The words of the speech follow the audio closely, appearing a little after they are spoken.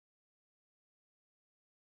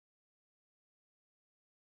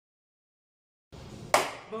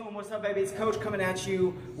Boom, what's up, baby? It's Coach coming at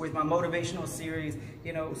you with my motivational series.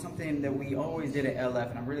 You know, something that we always did at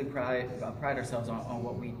LF, and I'm really pride ourselves on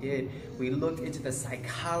what we did. We looked into the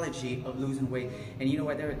psychology of losing weight, and you know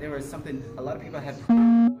what? There was something a lot of people had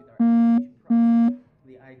problems with our application process.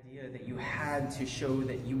 The idea that you had to show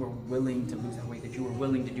that you were willing to lose that weight, that you were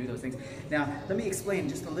willing to do those things. Now, let me explain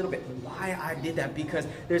just a little bit why I did that, because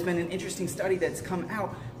there's been an interesting study that's come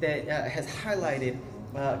out that has highlighted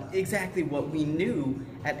exactly what we knew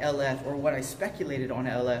at LF, or what I speculated on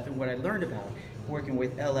LF, and what I learned about working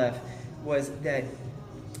with LF was that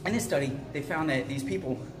in this study they found that these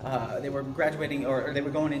people, they were graduating, or they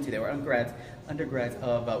were going into, they were undergrads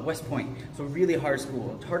of West Point, so really hard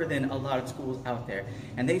school, harder than a lot of schools out there.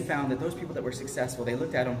 And they found that those people that were successful, they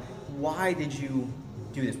looked at them, why did you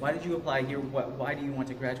do this? Why did you apply here? Why do you want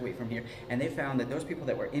to graduate from here? And they found that those people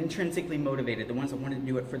that were intrinsically motivated, the ones that wanted to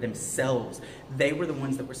do it for themselves, they were the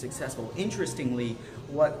ones that were successful. Interestingly,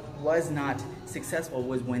 what was not successful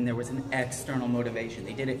was when there was an external motivation.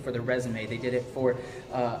 They did it for the resume. They did it for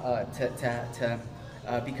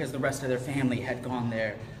because the rest of their family had gone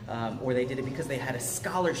there, or they did it because they had a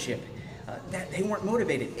scholarship. That they weren't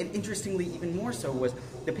motivated. And interestingly, even more so, was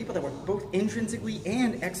the people that were both intrinsically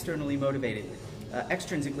and externally motivated.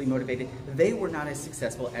 Extrinsically motivated, they were not as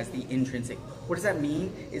successful as the intrinsic. What does that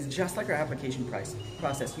mean? Is just like our application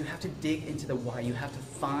process, you have to dig into the why. You have to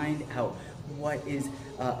find out what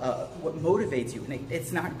what motivates you. And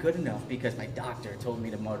it's not good enough because my doctor told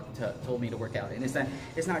me to work out, and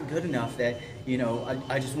it's not good enough that, you know,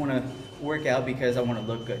 I just want to work out because I want to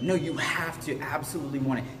look good. No, you have to absolutely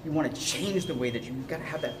want it. You want to change the way that you've got to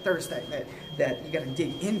have that thirst, that you got to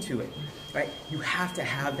dig into it, right? You have to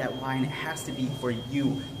have that why, and it has to be for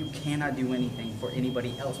you. You cannot do anything for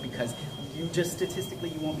anybody else, because you just statistically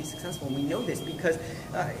you won't be successful. And we know this because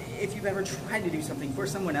if you've ever tried to do something for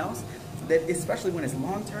someone else, that especially when it's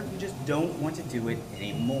long term, you just don't want to do it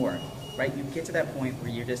anymore, right? You get to that point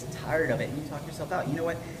where you're just tired of it, and you talk yourself out. You know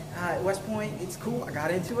what? West Point, it's cool. I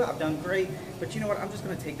got into it. I've done great. But you know what? I'm just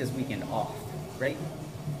going to take this weekend off, right?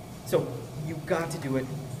 So you've got to do it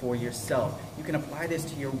for yourself. You can apply this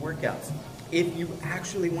to your workouts. If you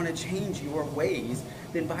actually want to change your ways,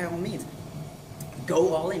 then by all means,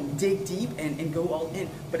 go all in, dig deep, and go all in.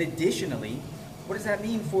 But additionally, what does that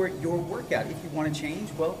mean for your workout? If you want to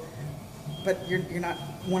change, well, but you're not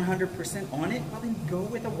 100% on it, well then go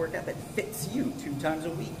with a workout that fits you 2 times a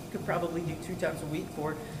week. You could probably do 2 times a week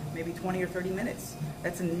for maybe 20 or 30 minutes.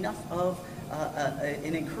 That's enough of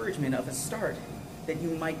an encouragement of a start that you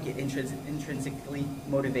might get intrinsically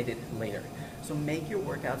motivated later. So make your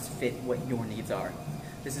workouts fit what your needs are.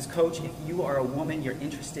 This is Coach. If you are a woman, you're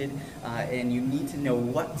interested, and you need to know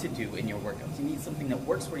what to do in your workouts, you need something that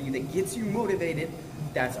works for you, that gets you motivated,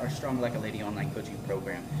 that's our Strong Like a Lady online coaching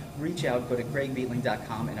program. Reach out, go to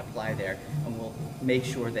gregbeetling.com and apply there, and we'll make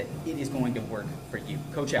sure that it is going to work for you.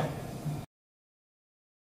 Coach out.